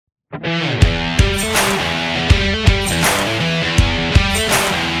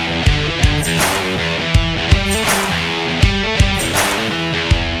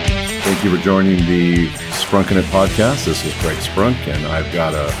Thank you for joining the Sprunkin' It podcast. This is Greg Sprunk, and I've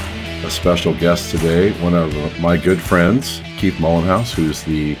got a special guest today, one of my good friends, Keith Mullenhouse,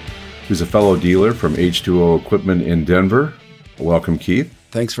 who's a fellow dealer from H2O Equipment in Denver. Welcome, Keith.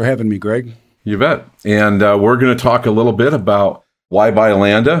 Thanks for having me, Greg. You bet. And we're going to talk a little bit about why buy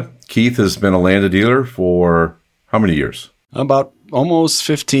Landa. Keith has been a Landa dealer for how many years? About almost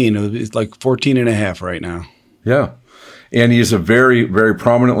 15. It's like 14 and a half right now. Yeah. And he's a very, very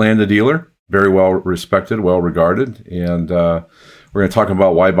prominent Landa dealer, very well respected, well regarded. And we're going to talk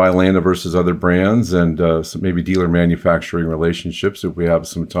about why buy Landa versus other brands and some maybe dealer manufacturing relationships if we have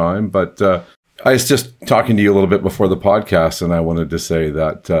some time. But I was just talking to you a little bit before the podcast, and I wanted to say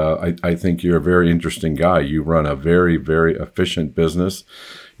that I think you're a very interesting guy. You run a very, very efficient business.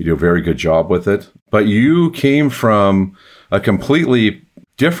 You do a very good job with it. But you came from a completely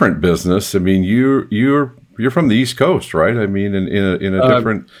different business. I mean, you're from the East Coast, right? I mean, in a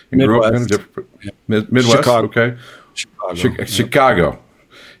different Midwest. Midwest, Chicago. Okay, Chicago. Chicago.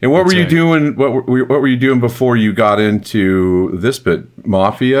 And what were you doing? What were you doing before you got into this bit?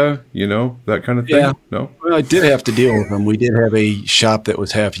 Mafia, that kind of thing. Yeah. No. Well, I did have to deal with them. We did have a shop that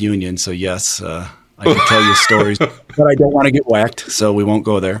was half union, so yes, I can tell you stories, but I don't want to get whacked, so we won't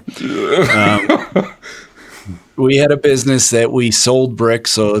go there. We had a business that we sold brick,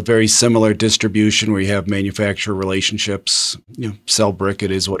 so a very similar distribution where you have manufacturer relationships. Sell brick,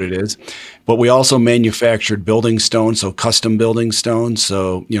 it is what it is. But we also manufactured building stone, so custom building stone.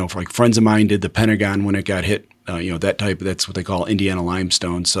 So, for like friends of mine did the Pentagon when it got hit, that's what they call Indiana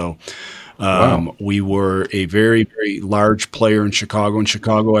limestone. So Wow. We were a very, very large player in Chicago. In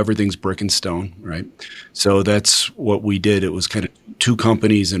Chicago, everything's brick and stone, right? So that's what we did. It was kind of two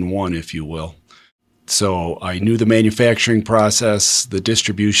companies in one, if you will. So I knew the manufacturing process. The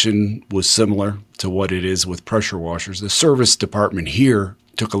distribution was similar to what it is with pressure washers. The service department here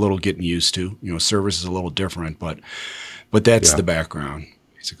took a little getting used to. Service is a little different, but that's the background,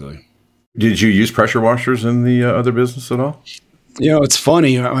 basically. Did you use pressure washers in the other business at all? It's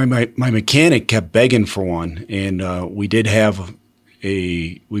funny. My mechanic kept begging for one, and we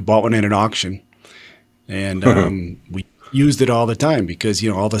bought one at an auction, and we used it all the time because,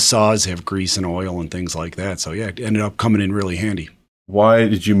 all the saws have grease and oil and things like that. So, it ended up coming in really handy. Why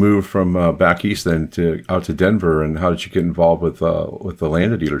did you move from back east then out to Denver, and how did you get involved with the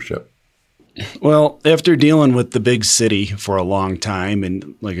Landa dealership? Well, after dealing with the big city for a long time,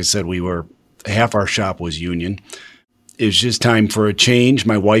 and like I said, half our shop was union. It was just time for a change.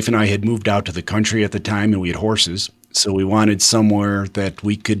 My wife and I had moved out to the country at the time, and we had horses. So we wanted somewhere that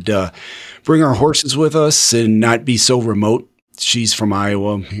we could bring our horses with us and not be so remote. She's from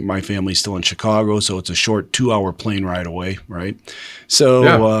Iowa. My family's still in Chicago, so it's a short 2-hour plane ride away, right?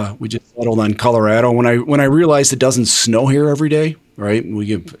 So we just settled on Colorado. When I realized it doesn't snow here every day, right? We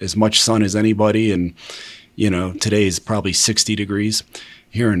get as much sun as anybody, and today is probably 60 degrees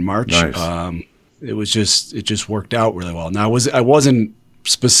here in March. Nice. It just worked out really well. Now I wasn't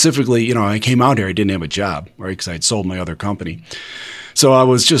specifically, I came out here, I didn't have a job, right? Because I had sold my other company. So I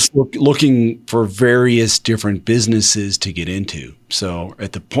was just looking for various different businesses to get into. So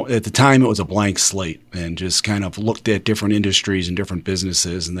at the time, it was a blank slate and just kind of looked at different industries and different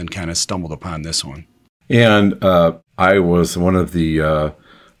businesses and then kind of stumbled upon this one. And I was one of the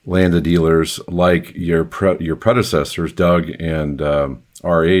Landa dealers like your predecessors, Doug and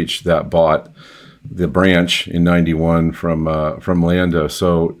RH, that bought the branch in '91 from Landa.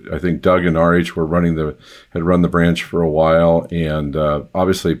 So I think Doug and RH had run the branch for a while, and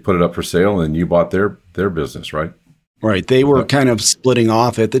obviously put it up for sale. And you bought their business, right? Right. They were kind of splitting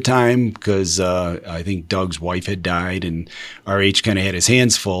off at the time because I think Doug's wife had died and RH kind of had his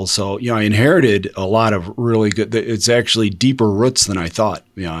hands full. So, I inherited a lot of really good, it's actually deeper roots than I thought.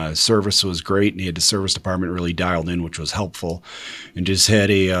 Service was great, and he had the service department really dialed in, which was helpful, and just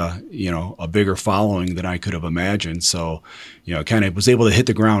had a bigger following than I could have imagined. So, kind of was able to hit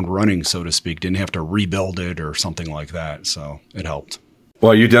the ground running, so to speak, didn't have to rebuild it or something like that. So it helped.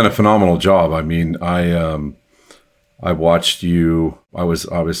 Well, you've done a phenomenal job. I mean, I watched you. I was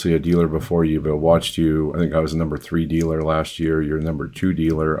obviously a dealer before you, but I watched you. I think I was a number 3 dealer last year. You're a number 2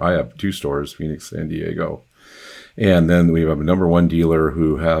 dealer. I have 2 stores, Phoenix, San Diego. And then we have a number 1 dealer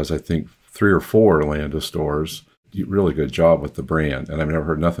who has, I think, 3 or 4 Landa stores. Really good job with the brand. And I've never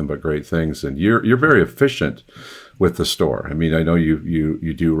heard nothing but great things. And you're very efficient with the store. I mean, I know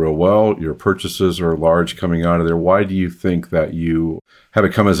you do real well. Your purchases are large coming out of there. Why do you think that you have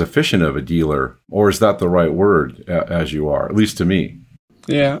become as efficient of a dealer? Or is that the right word as you are, at least to me?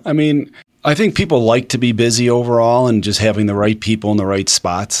 Yeah, I mean, I think people like to be busy overall and just having the right people in the right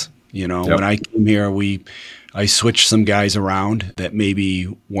spots. When I came here, I switched some guys around that maybe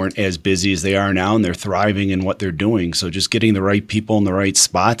weren't as busy as they are now, and they're thriving in what they're doing. So just getting the right people in the right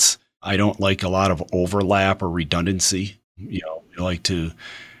spots. I don't like a lot of overlap or redundancy.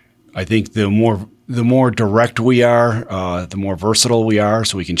 I think the more direct we are, the more versatile we are,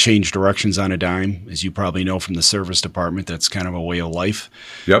 so we can change directions on a dime. As you probably know from the service department, that's kind of a way of life.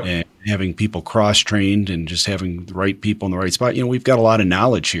 Yep. And having people cross-trained and just having the right people in the right spot. We've got a lot of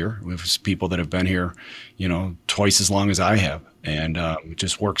knowledge here. We have people that have been here, twice as long as I have, and it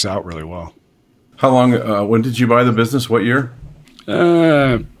just works out really well. How long? When did you buy the business? What year?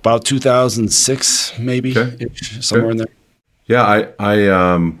 About 2006, maybe, somewhere in there. Yeah,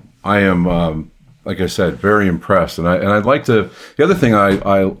 I am, like I said, very impressed, and I'd like to. The other thing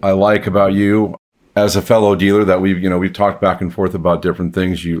I like about you as a fellow dealer that we've talked back and forth about different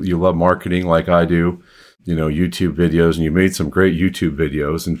things. You love marketing like I do, YouTube videos, and you made some great YouTube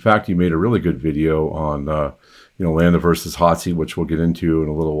videos. In fact, you made a really good video on Landa versus Hotsy, which we'll get into in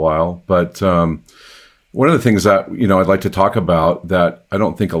a little while. But one of the things that I'd like to talk about that I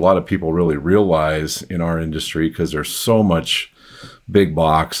don't think a lot of people really realize in our industry, because there's so much big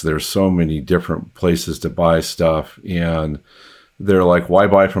box, there's so many different places to buy stuff, and they're like, why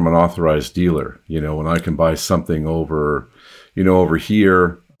buy from an authorized dealer? When I can buy something over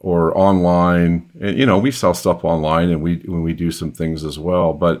here or online. And we sell stuff online, and when we do some things as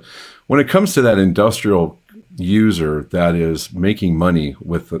well. But when it comes to that industrial user that is making money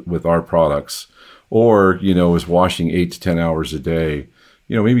with our products, or is washing 8 to 10 hours a day,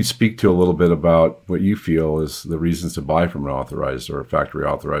 maybe speak to a little bit about what you feel is the reasons to buy from an authorized or a factory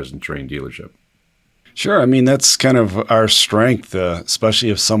authorized and trained dealership. Sure. That's kind of our strength, especially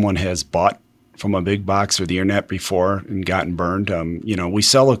if someone has bought from a big box or the internet before and gotten burned. We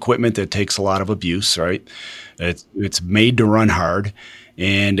sell equipment that takes a lot of abuse, right? It's made to run hard.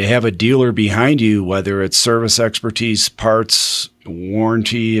 And to have a dealer behind you, whether it's service expertise, parts,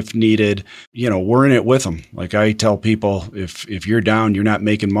 warranty if needed, we're in it with them. Like I tell people, if you're down, you're not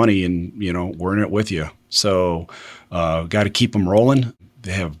making money, and we're in it with you. So got to keep them rolling.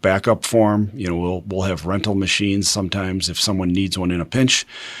 They have backup for them. We'll have rental machines sometimes if someone needs one in a pinch.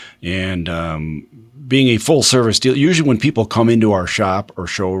 And being a full service deal, usually when people come into our shop or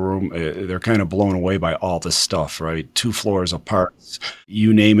showroom, they're kind of blown away by all this stuff, right? 2 floors of parts,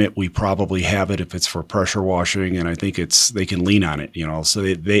 you name it, we probably have it if it's for pressure washing, and I think they can lean on it, So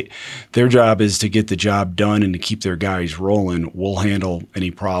their job is to get the job done and to keep their guys rolling. We'll handle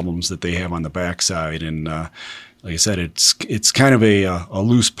any problems that they have on the backside, and like I said, it's kind of a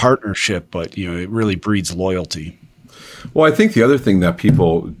loose partnership, but it really breeds loyalty. Well, I think the other thing that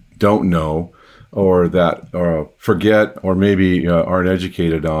people don't know, or that forget, or maybe aren't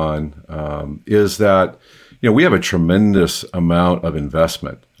educated on, is that we have a tremendous amount of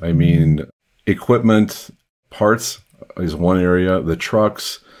investment. Equipment, parts is one area. The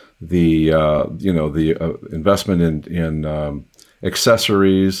trucks, the investment in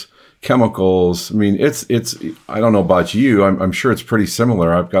accessories, chemicals. It's. I don't know about you. I'm sure it's pretty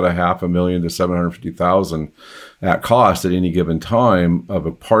similar. I've got $500,000 to $750,000 at cost at any given time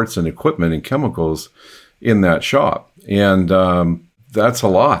of parts and equipment and chemicals in that shop, and that's a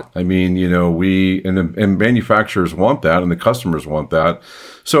lot. We and manufacturers want that, and the customers want that.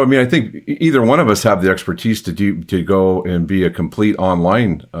 So I think either one of us have the expertise to go and be a complete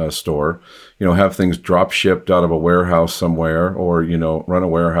online store. Have things drop shipped out of a warehouse somewhere, or run a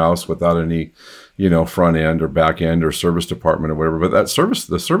warehouse without any front end or back end or service department or whatever. But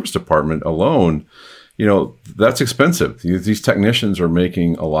the service department alone, that's expensive. These technicians are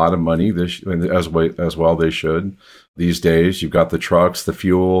making a lot of money as well they should these days. You've got the trucks, the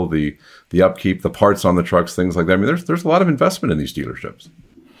fuel, the upkeep, the parts on the trucks, things like that. There's a lot of investment in these dealerships.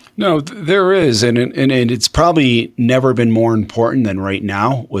 No, there is, and it's probably never been more important than right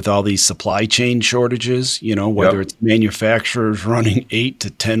now with all these supply chain shortages. Whether It's manufacturers running 8 to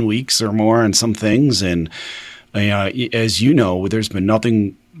 10 weeks or more on some things, and as there's been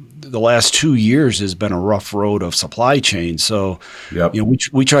nothing. The last 2 years has been a rough road of supply chain. So,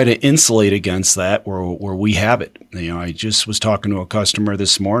 we try to insulate against that where we have it. I just was talking to a customer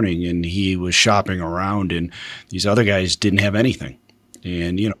this morning, and he was shopping around, and these other guys didn't have anything.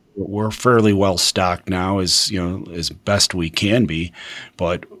 And, we're fairly well stocked now as best we can be,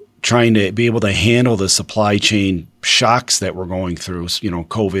 but trying to be able to handle the supply chain shocks that we're going through,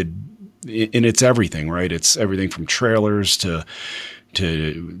 COVID, and it's everything, right? It's everything from trailers to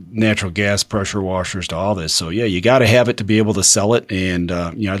natural gas pressure washers to all this. So you got to have it to be able to sell it. And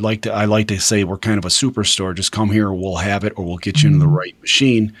I like to say we're kind of a superstore. Just come here, we'll have it, or we'll get you into the right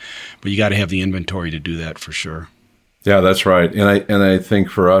machine. But you got to have the inventory to do that for sure. Yeah, that's right. And I think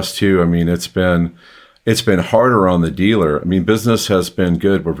for us too, it's been, it's been harder on the dealer. I mean, business has been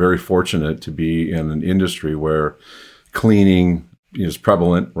good. We're very fortunate to be in an industry where cleaning is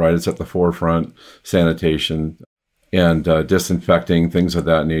prevalent, right? It's at the forefront, sanitation and disinfecting, things of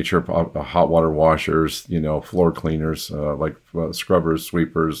that nature, hot water washers, floor cleaners, like scrubbers,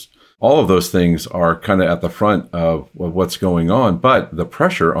 sweepers. All of those things are kind of at the front of what's going on. But the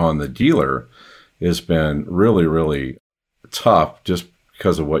pressure on the dealer has been really, really tough just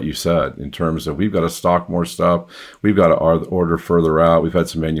because of what you said in terms of we've got to stock more stuff. We've got to order further out. We've had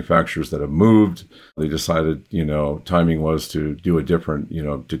some manufacturers that have moved. They decided, timing was to do a different,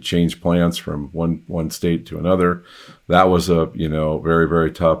 to change plants from one state to another. That was very,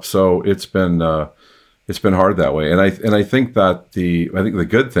 very tough. So it's been hard that way. And I think that the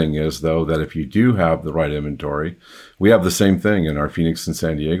good thing is though, that if you do have the right inventory, we have the same thing in our Phoenix and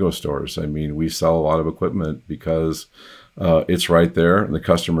San Diego stores. I mean, we sell a lot of equipment because it's right there and the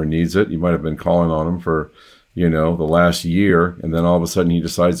customer needs it. You might have been calling on them for, the last year. And then all of a sudden he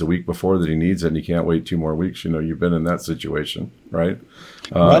decides a week before that he needs it and he can't wait 2 more weeks. You've been in that situation, right?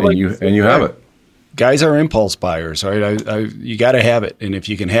 And you have it. Guys are impulse buyers, right? You got to have it. And if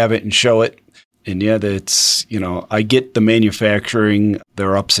you can have it and show it, and that's, I get the manufacturing,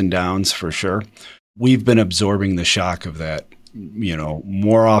 their ups and downs for sure. We've been absorbing the shock of that,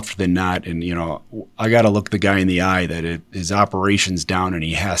 more often than not. And, I got to look the guy in the eye that his operation's down and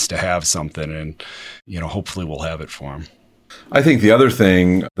he has to have something. And, hopefully we'll have it for him. I think the other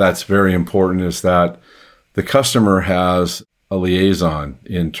thing that's very important is that the customer has a liaison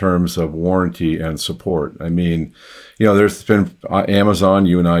in terms of warranty and support. I mean, there's been Amazon.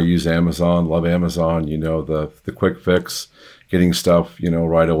 You and I use Amazon, love Amazon. The quick fix, getting stuff,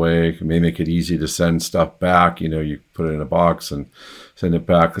 right away. It may make it easy to send stuff back. You put it in a box and send it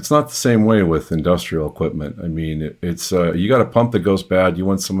back. It's not the same way with industrial equipment. I mean, it's you got a pump that goes bad. You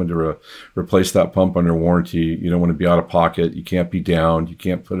want someone to replace that pump under warranty. You don't want to be out of pocket. You can't be down. You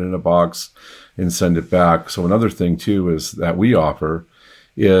can't put it in a box and send it back. So another thing too is that we offer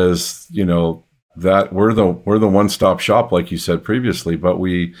is, that we're the one-stop shop, like you said previously, but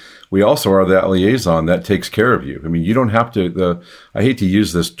we also are that liaison that takes care of you. I mean, you don't have to, I hate to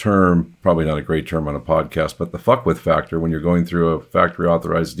use this term, probably not a great term on a podcast, but the fuck with factor when you're going through a factory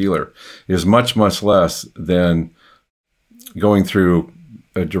authorized dealer is much, much less than going through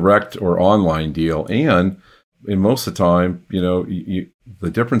a direct or online deal. And in most of the time, the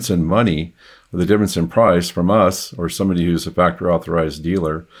difference in money, or the difference in price from us or somebody who's a factory authorized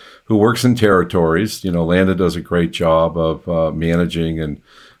dealer who works in territories, Landa does a great job of managing and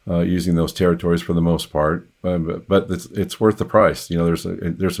using those territories for the most part, but it's worth the price.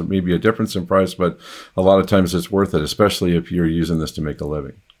 There's maybe a difference in price, but a lot of times it's worth it, especially if you're using this to make a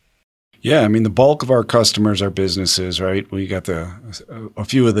living. Yeah, I mean, the bulk of our customers are businesses, right? We got a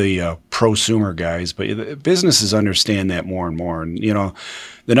few of the prosumer guys, but businesses understand that more and more. And,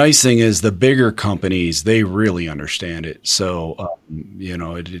 the nice thing is the bigger companies, they really understand it. So,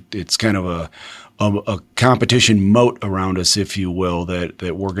 it's kind of a competition moat around us, if you will,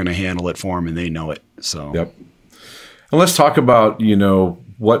 that we're going to handle it for them and they know it. So, yep. And let's talk about,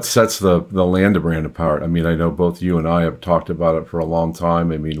 what sets the Landa brand apart. I mean, I know both you and I have talked about it for a long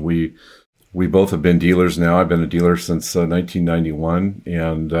time. I mean, we both have been dealers now. I've been a dealer since 1991,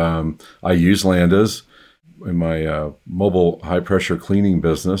 and I use Landas in my mobile high-pressure cleaning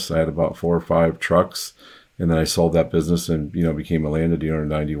business. I had about 4 or 5 trucks, and then I sold that business and, became a Landa dealer in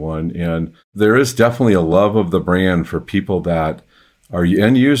 91. And there is definitely a love of the brand for people that are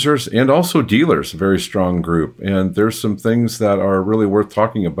end users and also dealers, a very strong group. And there's some things that are really worth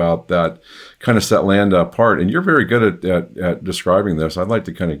talking about that kind of set Landa apart. And you're very good at describing this. I'd like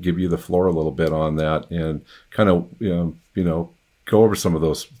to kind of give you the floor a little bit on that and kind of, go over some of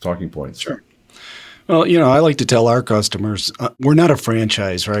those talking points. Sure. Well, I like to tell our customers, we're not a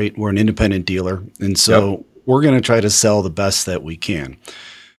franchise, right? We're an independent dealer. And so we're going to try to sell the best that we can.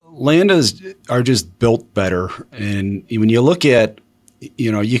 Landas are just built better. And when you look at,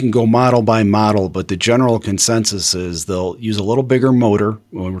 you can go model by model, but the general consensus is they'll use a little bigger motor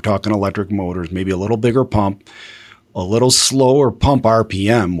when we're talking electric motors, maybe a little bigger pump, a little slower pump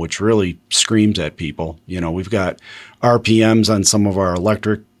RPM, which really screams at people. We've got RPMs on some of our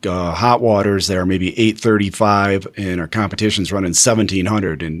electric hot waters that are maybe 835 and our competition's running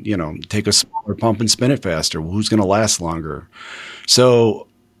 1700 and, take a smaller pump and spin it faster. Who's going to last longer? So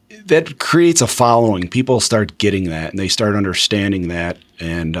that creates a following. People start getting that and they start understanding that.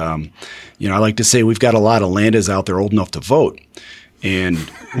 And, I like to say we've got a lot of Landas out there old enough to vote. And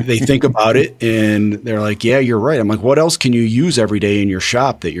they think about it and they're like, yeah, you're right. I'm like, what else can you use every day in your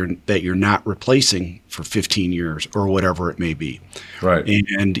shop that you're not replacing for 15 years or whatever it may be? Right.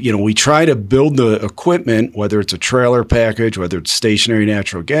 And we try to build the equipment, whether it's a trailer package, whether it's stationary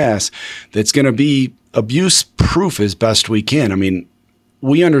natural gas, that's going to be abuse proof as best we can. I mean,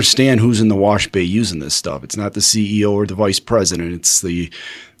 we understand who's in the wash bay using this stuff. It's not the CEO or the vice president.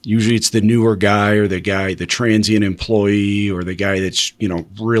 Usually it's the newer guy or the transient employee or the guy that's,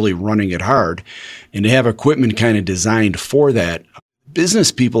 really running it hard. And to have equipment kind of designed for that,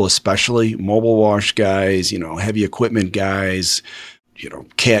 business people, especially mobile wash guys, heavy equipment guys,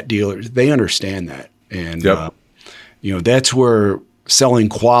 cat dealers, they understand that. And, yep. That's where selling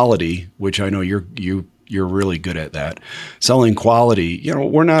quality, which I know you're really good at that. Selling quality,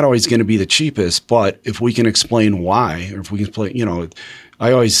 we're not always going to be the cheapest, but if we can explain why, or if we can explain,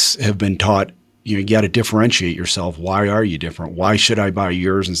 I always have been taught, you got to differentiate yourself. Why are you different? Why should I buy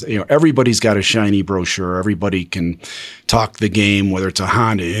yours? And everybody's got a shiny brochure. Everybody can talk the game, whether it's a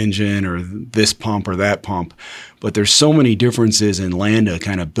Honda engine or this pump or that pump. But there's so many differences in Landa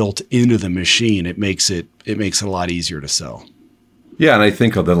kind of built into the machine. It makes it a lot easier to sell. Yeah, and I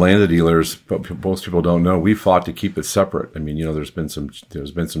think of the Landa dealers, but most people don't know, we fought to keep it separate. I mean, there's been some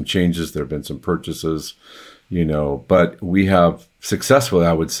changes, there have been some purchases, but we have successfully,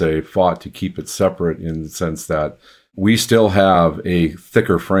 I would say, fought to keep it separate in the sense that we still have a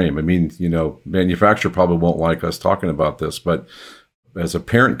thicker frame. I mean, manufacturer probably won't like us talking about this, but as a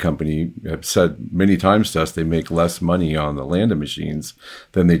parent company, I've said many times to us, they make less money on the Landa machines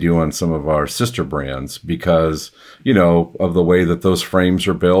than they do on some of our sister brands because, of the way that those frames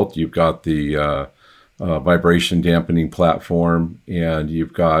are built. You've got the vibration dampening platform, and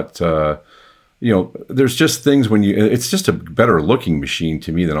you've got, there's just things it's just a better looking machine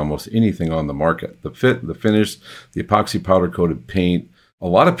to me than almost anything on the market. The fit, the finish, the epoxy powder coated paint. A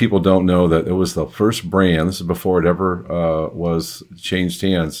lot of people don't know that it was the first brand. This is before it ever was changed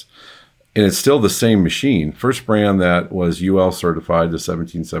hands. And it's still the same machine. First brand that was UL certified to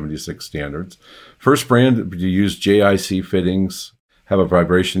 1776 standards. First brand to use JIC fittings, have a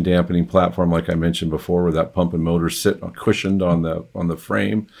vibration dampening platform, like I mentioned before, where that pump and motor sit cushioned on the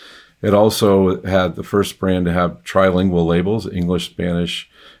frame. It also had the first brand to have trilingual labels, English,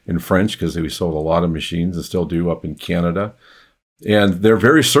 Spanish, and French, because we sold a lot of machines and still do up in Canada. And they're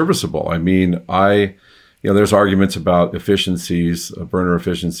very serviceable. I mean, there's arguments about efficiencies, burner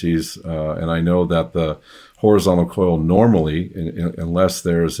efficiencies, and I know that the horizontal coil normally, unless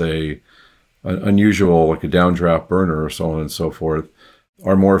there's an unusual, like a downdraft burner or so on and so forth,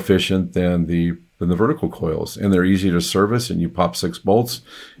 are more efficient than the vertical coils, and they're easy to service. And you pop 6 bolts,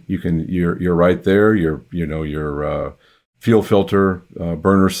 you're right there. Your fuel filter,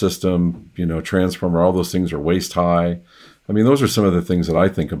 burner system, transformer, all those things are waist high. I mean, those are some of the things that I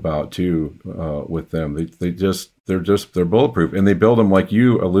think about too with them. They're bulletproof, and they build them, like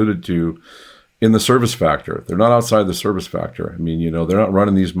you alluded to, in the service factor. They're not outside the service factor. I mean, they're not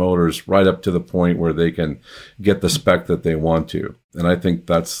running these motors right up to the point where they can get the spec that they want to, and I think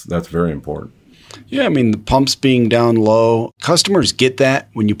that's very important. Yeah, I mean, the pumps being down low, customers get that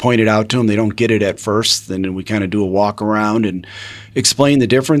when you point it out to them. They don't get it at first. Then we kind of do a walk around and explain the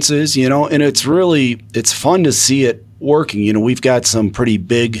differences, and it's fun to see it working. We've got some pretty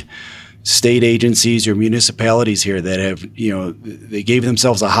big state agencies or municipalities here that have, they gave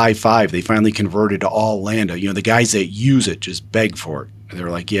themselves a high five. They finally converted to all Landa. The guys that use it just beg for it. They're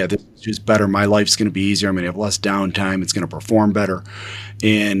like, yeah, this is just better. My life's going to be easier. I'm going to have less downtime. It's going to perform better.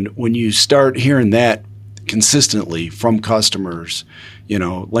 And when you start hearing that consistently from customers,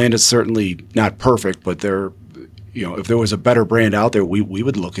 Landa's certainly not perfect, but they're, if there was a better brand out there, we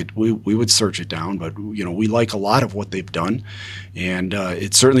would we would search it down. But, we like a lot of what they've done, and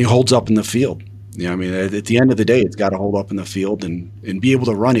it certainly holds up in the field. I mean, at the end of the day, it's got to hold up in the field and be able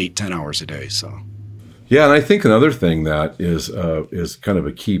to run 8-10 hours a day. So. Yeah, and I think another thing that is kind of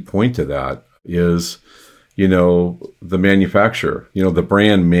a key point to that is, the manufacturer, the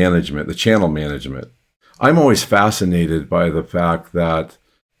brand management, the channel management. I'm always fascinated by the fact that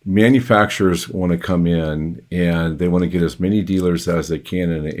manufacturers want to come in and they want to get as many dealers as they can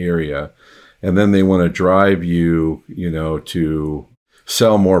in an area, and then they want to drive you, to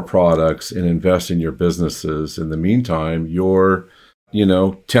sell more products and invest in your businesses. In the meantime, you're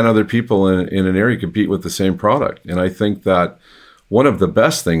 10 other people in an area compete with the same product. And I think that one of the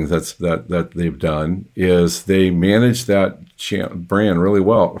best things that they've done is they manage that brand really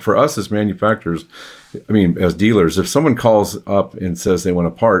well. For us as manufacturers, I mean, as dealers, if someone calls up and says they want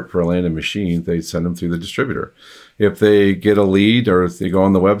a part for a Landa machine, they send them through the distributor. If they get a lead or if they go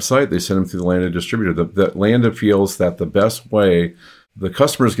on the website, they send them through the Landa distributor. The Landa feels that the best way the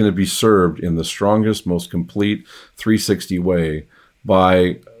customer is going to be served in the strongest, most complete 360 way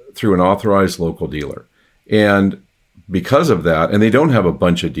through an authorized local dealer. And because of that, and they don't have a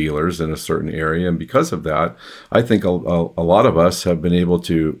bunch of dealers in a certain area, and because of that, I think a lot of us have been able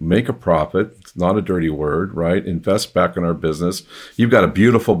to make a profit. It's not a dirty word, right? Invest back in our business. You've got a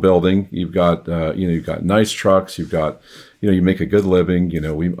beautiful building. You've got you've got nice trucks. You've got you make a good living.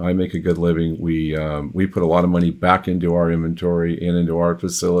 I make a good living. We put a lot of money back into our inventory and into our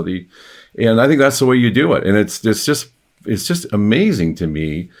facility, and I think that's the way you do it. And it's just amazing to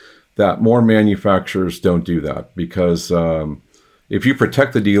me that more manufacturers don't do that, because if you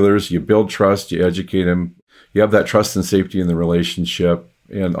protect the dealers, you build trust, you educate them, you have that trust and safety in the relationship.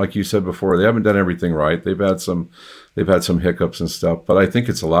 And like you said before, they haven't done everything right. They've had some hiccups and stuff, but I think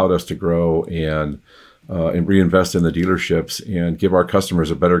it's allowed us to grow and reinvest in the dealerships and give our customers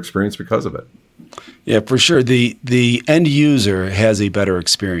a better experience because of it. Yeah, for sure. The end user has a better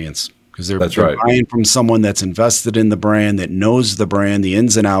experience, because they're buying from someone that's invested in the brand, that knows the brand, the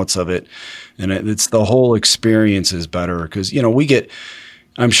ins and outs of it. And it's the whole experience is better, because,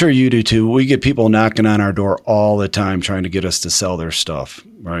 I'm sure you do too, we get people knocking on our door all the time trying to get us to sell their stuff,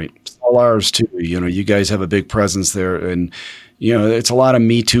 right? Sell ours too. You guys have a big presence there, and, it's a lot of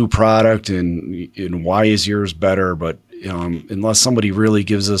Me Too product and why is yours better? But unless somebody really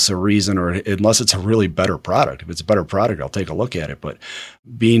gives us a reason, or unless it's a really better product. If it's a better product, I'll take a look at it. But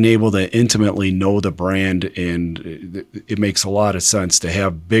being able to intimately know the brand, and it makes a lot of sense to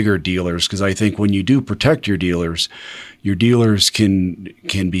have bigger dealers, because I think when you do protect your dealers can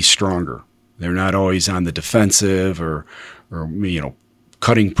be stronger. They're not always on the defensive or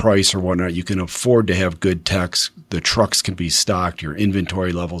cutting price or whatnot. You can afford to have good techs. The trucks can be stocked. Your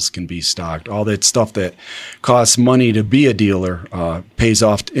inventory levels can be stocked. All that stuff that costs money to be a dealer pays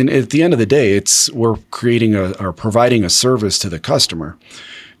off. And at the end of the day, we're creating or providing a service to the customer,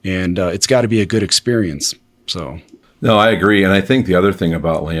 and it's got to be a good experience. So. No, I agree. And I think the other thing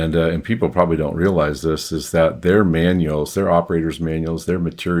about Landa, and people probably don't realize this, is that their manuals, their operators' manuals, their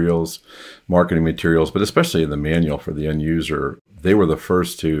materials, marketing materials, but especially in the manual for the end user, they were the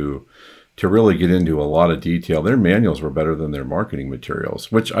first to really get into a lot of detail. Their manuals were better than their marketing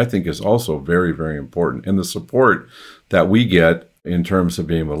materials, which I think is also very, very important. And the support that we get in terms of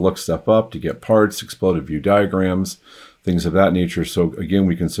being able to look stuff up, to get parts, exploded view diagrams, things of that nature. So again,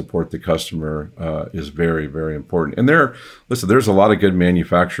 we can support the customer is very, very important. And there's a lot of good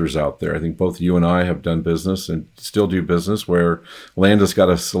manufacturers out there. I think both you and I have done business and still do business where Landa's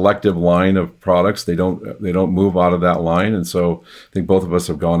got a selective line of products. They don't move out of that line. And so I think both of us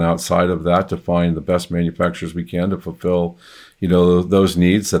have gone outside of that to find the best manufacturers we can to fulfill, those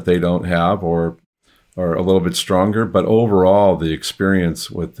needs that they don't have or are a little bit stronger. But overall, the experience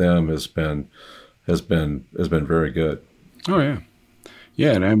with them has been very good. Oh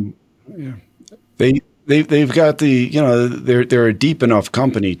yeah, and they've got they're a deep enough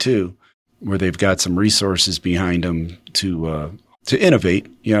company too, where they've got some resources behind them to innovate.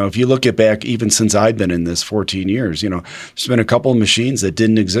 If you look at back, even since I've been in this 14 years, there's been a couple of machines that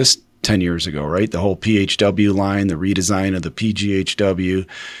didn't exist 10 years ago, right? The whole PHW line, the redesign of the PGHW,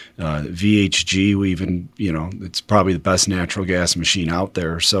 VHG. We even it's probably the best natural gas machine out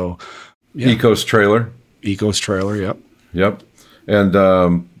there. So yeah. Ecos trailer, yep. Yep. And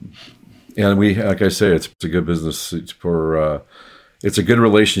we, like I say, it's a good business it's a good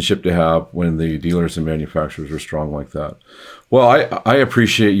relationship to have when the dealers and manufacturers are strong like that. Well, I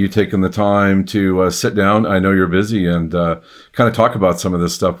appreciate you taking the time to sit down. I know you're busy and kind of talk about some of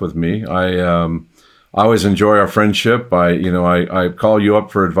this stuff with me. I always enjoy our friendship. I call you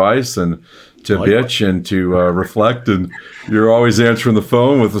up for advice and to bitch and to reflect, and you're always answering the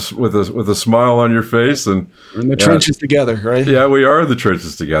phone with a smile on your face. And we're in the trenches together, right? Yeah, we are in the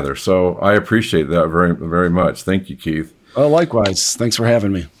trenches together. So I appreciate that very, very much. Thank you, Keith. Well, likewise. Thanks for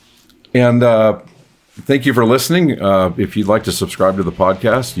having me. And thank you for listening. If you'd like to subscribe to the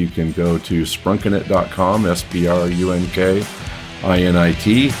podcast, you can go to sprunkinit.com,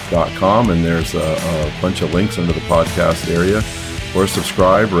 sprunkinit.com, and there's a bunch of links under the podcast area. Or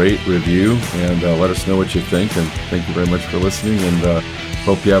subscribe, rate, review, and let us know what you think. And thank you very much for listening, and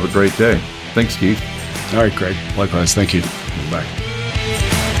hope you have a great day. Thanks, Keith. All right, Craig. Likewise. Thank you. Bye.